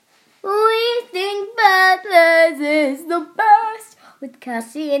with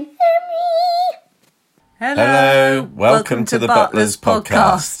Cassie and Henry. Hello. Welcome to the Butlers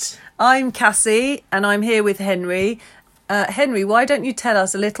Podcast. I'm Cassie and I'm here with Henry. Henry, why don't you tell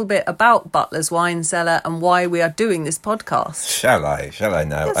us a little bit about Butler's Wine Cellar and why we are doing this podcast? Shall I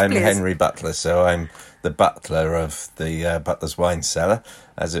now? Yes, I'm please. Henry Butler, so I'm the butler of the Butler's Wine Cellar,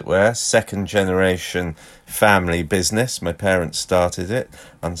 as it were. Second generation family business. My parents started it,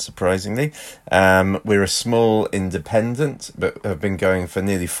 unsurprisingly. We're a small independent, but have been going for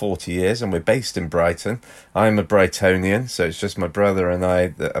nearly 40 years, and we're based in Brighton. I'm a Brightonian, so it's just my brother and I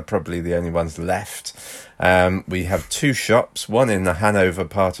that are probably the only ones left. We have two shops, one in the Hanover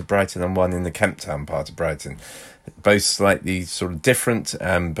part of Brighton and one in the Kemp Town part of Brighton. Both slightly sort of different,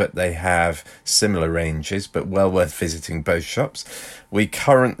 but they have similar ranges, but well worth visiting both shops. We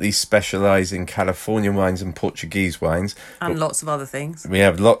currently specialise in California wines and Portuguese wines. And lots of other things. We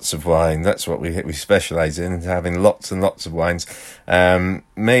have lots of wine. That's what we specialise in, having lots and lots of wines,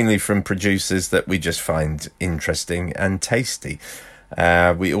 mainly from producers that we just find interesting and tasty.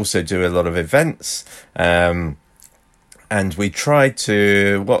 We also do a lot of events, and we try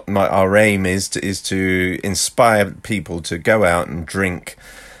to, our aim is to inspire people to go out and drink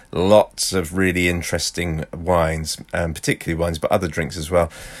lots of really interesting wines, particularly wines, but other drinks as well,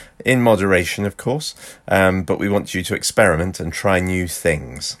 in moderation, of course. But we want you to experiment and try new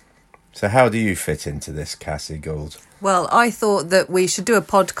things. So how do you fit into this, Cassie Gould? Well, I thought that we should do a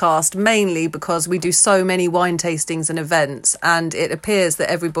podcast mainly because we do so many wine tastings and events, and it appears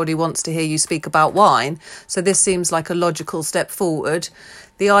that everybody wants to hear you speak about wine. So this seems like a logical step forward.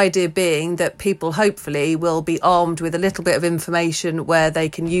 The idea being that people hopefully will be armed with a little bit of information where they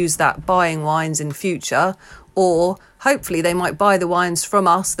can use that buying wines in future, or hopefully they might buy the wines from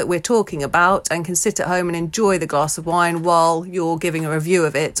us that we're talking about and can sit at home and enjoy the glass of wine while you're giving a review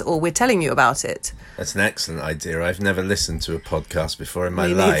of it or we're telling you about it. That's an excellent idea. I've never listened to a podcast before in my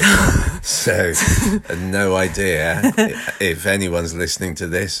Me life, neither. so no idea if anyone's listening to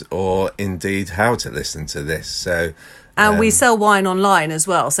this or indeed how to listen to this. So. And we sell wine online as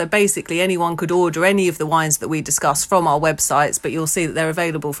well. So basically anyone could order any of the wines that we discuss from our websites, but you'll see that they're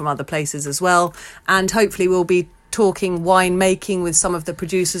available from other places as well. And hopefully we'll be talking wine making with some of the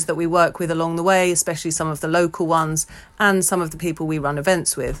producers that we work with along the way, especially some of the local ones and some of the people we run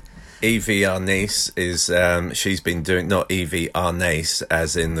events with. Evie Arnace is, she's been doing, not Evie Arnace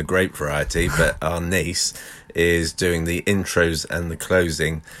as in the grape variety, but Arnace is doing the intros and the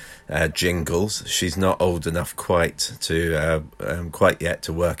closing jingles. She's not old enough quite yet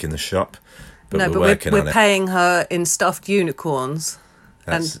to work in the shop, but we're paying her in stuffed unicorns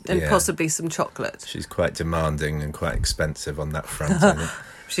and yeah. possibly some chocolate. She's quite demanding and quite expensive on that front, isn't it?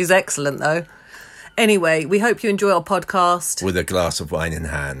 She's excellent though. Anyway, we hope you enjoy our podcast. With a glass of wine in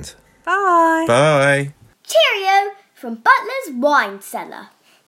hand. Bye. Bye. Cheerio from Butler's Wine Cellar.